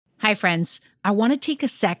Hi, friends. I want to take a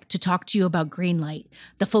sec to talk to you about Greenlight,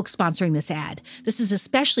 the folks sponsoring this ad. This is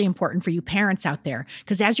especially important for you parents out there,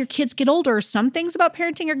 because as your kids get older, some things about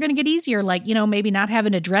parenting are going to get easier, like, maybe not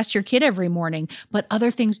having to dress your kid every morning, but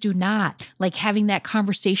other things do not, like having that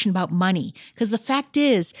conversation about money. Because the fact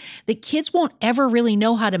is that kids won't ever really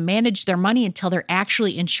know how to manage their money until they're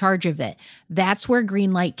actually in charge of it. That's where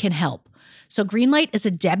Greenlight can help. So Greenlight is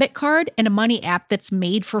a debit card and a money app that's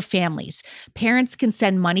made for families. Parents can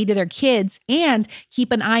send money to their kids and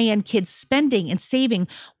keep an eye on kids' spending and saving,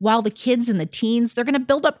 while the kids and the teens, they're going to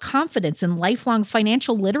build up confidence and lifelong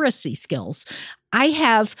financial literacy skills. I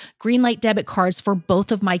have Greenlight debit cards for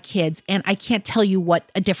both of my kids, and I can't tell you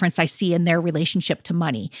what a difference I see in their relationship to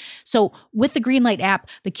money. So with the Greenlight app,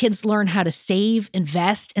 the kids learn how to save,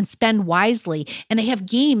 invest, and spend wisely, and they have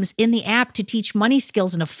games in the app to teach money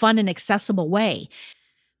skills in a fun and accessible way.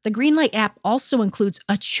 The Greenlight app also includes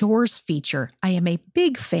a chores feature. I am a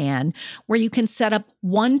big fan, where you can set up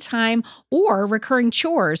one-time or recurring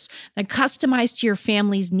chores that customize to your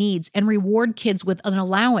family's needs and reward kids with an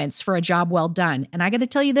allowance for a job well done. And I got to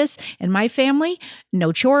tell you this, in my family,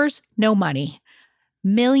 no chores, no money.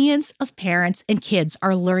 Millions of parents and kids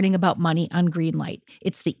are learning about money on Greenlight.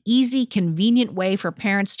 It's the easy, convenient way for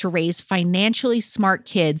parents to raise financially smart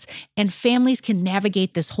kids, and families can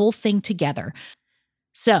navigate this whole thing together.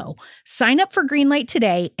 So sign up for Greenlight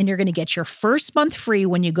today, and you're going to get your first month free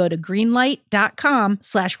when you go to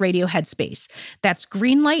greenlight.com/radioheadspace. That's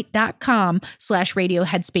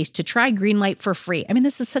greenlight.com/radioheadspace to try Greenlight for free. I mean,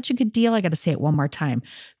 this is such a good deal. I got to say it one more time.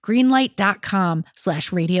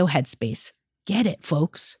 Greenlight.com/radioheadspace. Get it,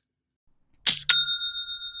 folks.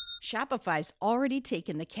 Shopify's already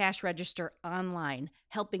taken the cash register online,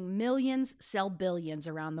 helping millions sell billions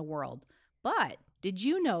around the world. But did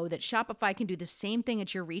you know that Shopify can do the same thing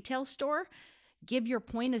at your retail store? Give your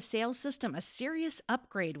point of sale system a serious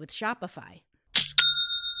upgrade with Shopify.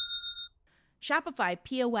 Shopify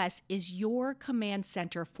POS is your command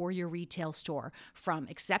center for your retail store. From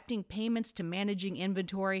accepting payments to managing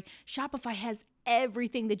inventory, Shopify has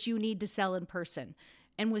everything that you need to sell in person.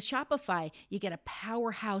 And with Shopify, you get a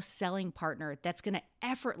powerhouse selling partner that's going to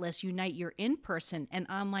effortlessly unite your in-person and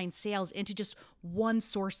online sales into just one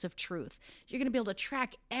source of truth. You're going to be able to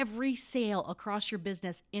track every sale across your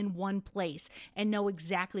business in one place and know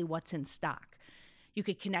exactly what's in stock. You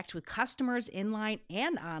could connect with customers inline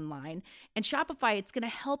and online. And Shopify, it's going to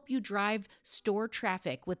help you drive store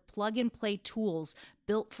traffic with plug-and-play tools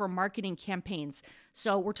built for marketing campaigns.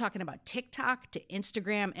 So we're talking about TikTok to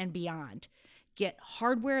Instagram and beyond. Get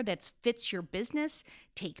hardware that fits your business,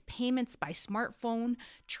 take payments by smartphone,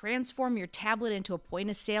 transform your tablet into a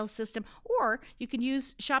point-of-sale system, or you can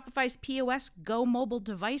use Shopify's POS Go mobile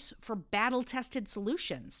device for battle-tested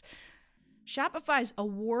solutions. Shopify's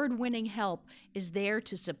award-winning help is there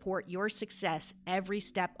to support your success every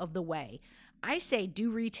step of the way. I say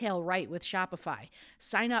do retail right with Shopify.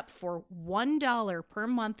 Sign up for $1 per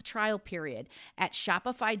month trial period at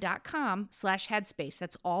shopify.com/headspace.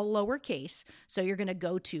 That's all lowercase. So you're going to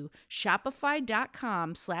go to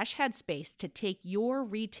shopify.com/headspace to take your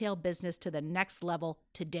retail business to the next level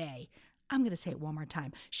today. I'm going to say it one more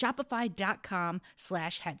time.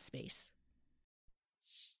 Shopify.com/headspace.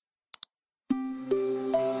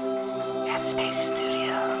 Headspace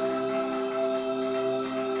Studios.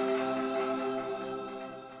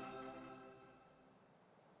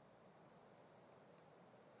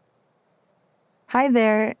 Hi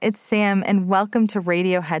there, it's Sam, and welcome to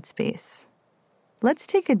Radio Headspace. Let's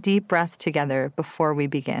take a deep breath together before we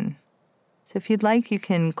begin. So if you'd like, you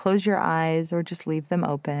can close your eyes or just leave them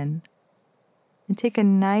open. And take a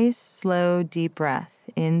nice, slow, deep breath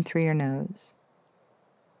in through your nose.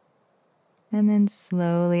 And then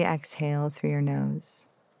slowly exhale through your nose.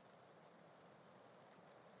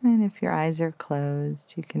 And if your eyes are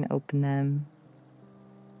closed, you can open them.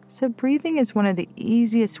 So breathing is one of the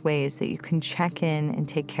easiest ways that you can check in and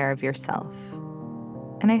take care of yourself.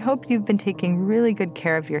 And I hope you've been taking really good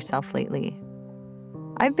care of yourself lately.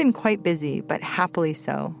 I've been quite busy, but happily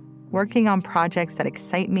so, working on projects that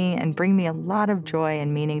excite me and bring me a lot of joy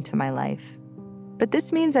and meaning to my life. But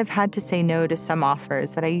this means I've had to say no to some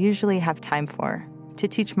offers that I usually have time for, to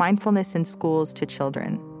teach mindfulness in schools to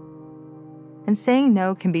children. And saying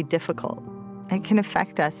no can be difficult. It can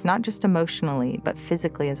affect us not just emotionally, but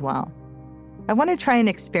physically as well. I want to try an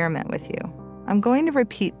experiment with you. I'm going to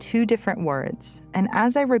repeat 2 different words, and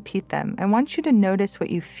as I repeat them, I want you to notice what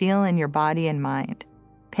you feel in your body and mind,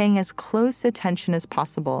 paying as close attention as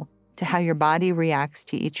possible to how your body reacts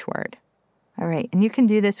to each word. All right, and you can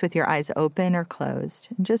do this with your eyes open or closed,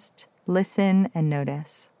 and just listen and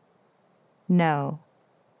notice. No.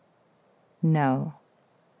 No.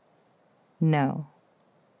 no.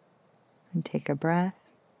 And take a breath.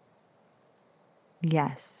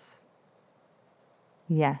 Yes.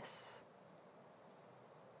 Yes.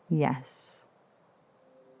 Yes.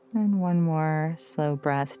 And one more slow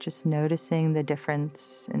breath, just noticing the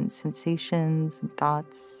difference in sensations and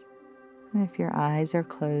thoughts. And if your eyes are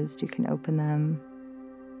closed, you can open them.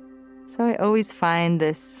 So I always find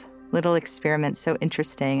this little experiment so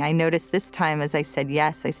interesting. I noticed this time as I said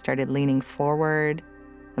yes, I started leaning forward.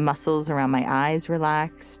 The muscles around my eyes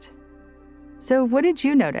relaxed. So what did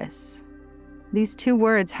you notice? These two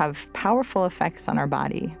words have powerful effects on our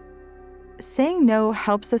body. Saying no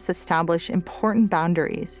helps us establish important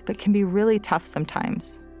boundaries, but can be really tough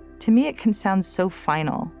sometimes. To me, it can sound so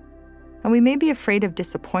final. And we may be afraid of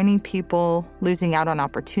disappointing people, losing out on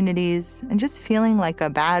opportunities, and just feeling like a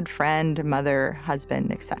bad friend, mother,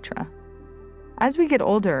 husband, etc. As we get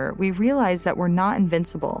older, we realize that we're not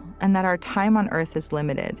invincible and that our time on earth is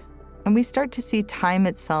limited, and we start to see time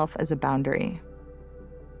itself as a boundary.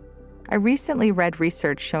 I recently read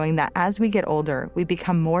research showing that as we get older, we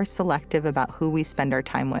become more selective about who we spend our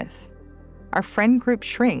time with. Our friend group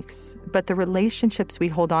shrinks, but the relationships we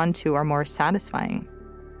hold on to are more satisfying.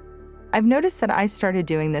 I've noticed that I started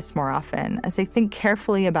doing this more often as I think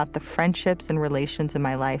carefully about the friendships and relations in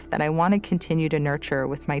my life that I want to continue to nurture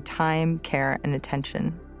with my time, care, and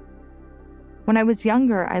attention. When I was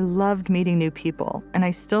younger, I loved meeting new people, and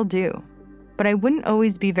I still do, but I wouldn't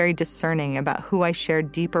always be very discerning about who I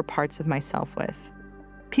shared deeper parts of myself with.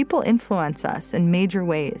 People influence us in major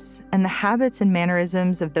ways, and the habits and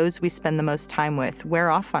mannerisms of those we spend the most time with wear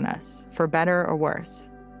off on us, for better or worse.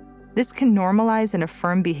 This can normalize and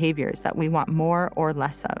affirm behaviors that we want more or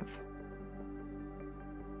less of.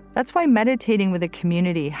 That's why meditating with a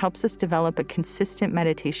community helps us develop a consistent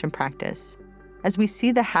meditation practice, as we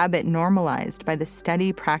see the habit normalized by the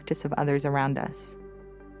steady practice of others around us.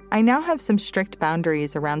 I now have some strict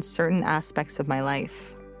boundaries around certain aspects of my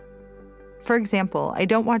life. For example, I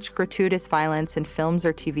don't watch gratuitous violence in films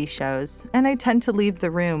or TV shows, and I tend to leave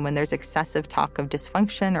the room when there's excessive talk of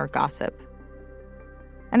dysfunction or gossip.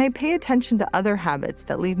 And I pay attention to other habits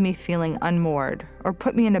that leave me feeling unmoored or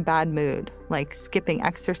put me in a bad mood, like skipping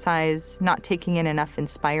exercise, not taking in enough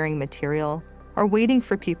inspiring material, or waiting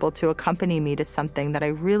for people to accompany me to something that I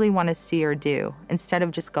really want to see or do instead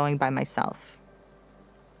of just going by myself.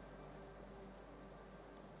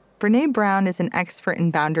 Brené Brown is an expert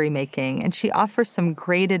in boundary making, and she offers some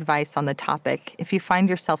great advice on the topic if you find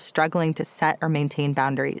yourself struggling to set or maintain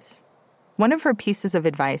boundaries. One of her pieces of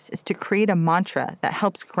advice is to create a mantra that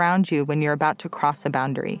helps ground you when you're about to cross a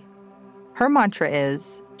boundary. Her mantra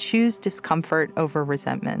is, choose discomfort over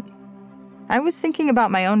resentment. I was thinking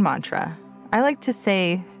about my own mantra. I like to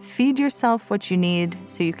say, feed yourself what you need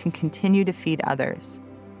so you can continue to feed others.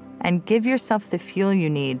 And give yourself the fuel you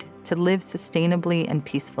need to live sustainably and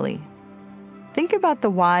peacefully. Think about the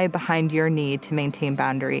why behind your need to maintain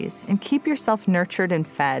boundaries and keep yourself nurtured and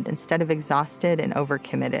fed instead of exhausted and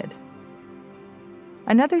overcommitted.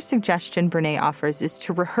 Another suggestion Brené offers is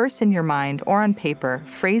to rehearse in your mind or on paper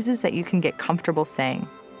phrases that you can get comfortable saying,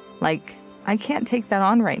 like, I can't take that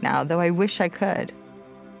on right now, though I wish I could,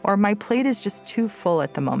 or my plate is just too full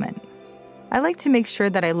at the moment. I like to make sure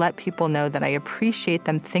that I let people know that I appreciate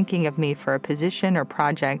them thinking of me for a position or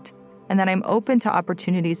project and that I'm open to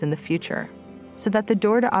opportunities in the future, so that the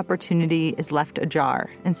door to opportunity is left ajar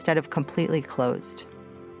instead of completely closed.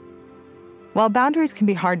 While boundaries can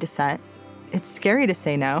be hard to set, it's scary to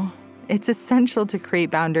say no. It's essential to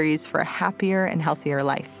create boundaries for a happier and healthier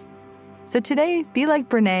life. So today, be like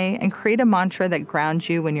Brené and create a mantra that grounds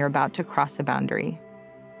you when you're about to cross a boundary.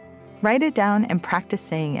 Write it down and practice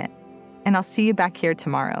saying it, and I'll see you back here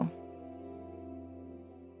tomorrow.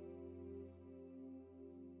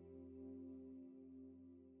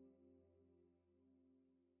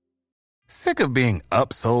 Sick of being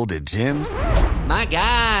upsold at gyms? My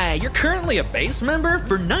guy, you're currently a base member?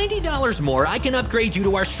 For $90 more, I can upgrade you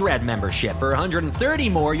to our Shred membership. For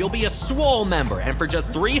 $130 more, you'll be a Swole member. And for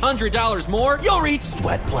just $300 more, you'll reach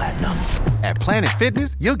Sweat Platinum. At Planet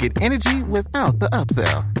Fitness, you'll get energy without the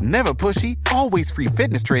upsell. Never pushy, always free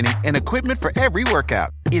fitness training and equipment for every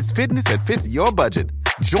workout. It's fitness that fits your budget.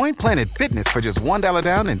 Join Planet Fitness for just $1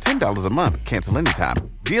 down and $10 a month. Cancel anytime.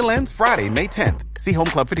 Deal ends Friday, May 10th. See Home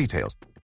Club for details.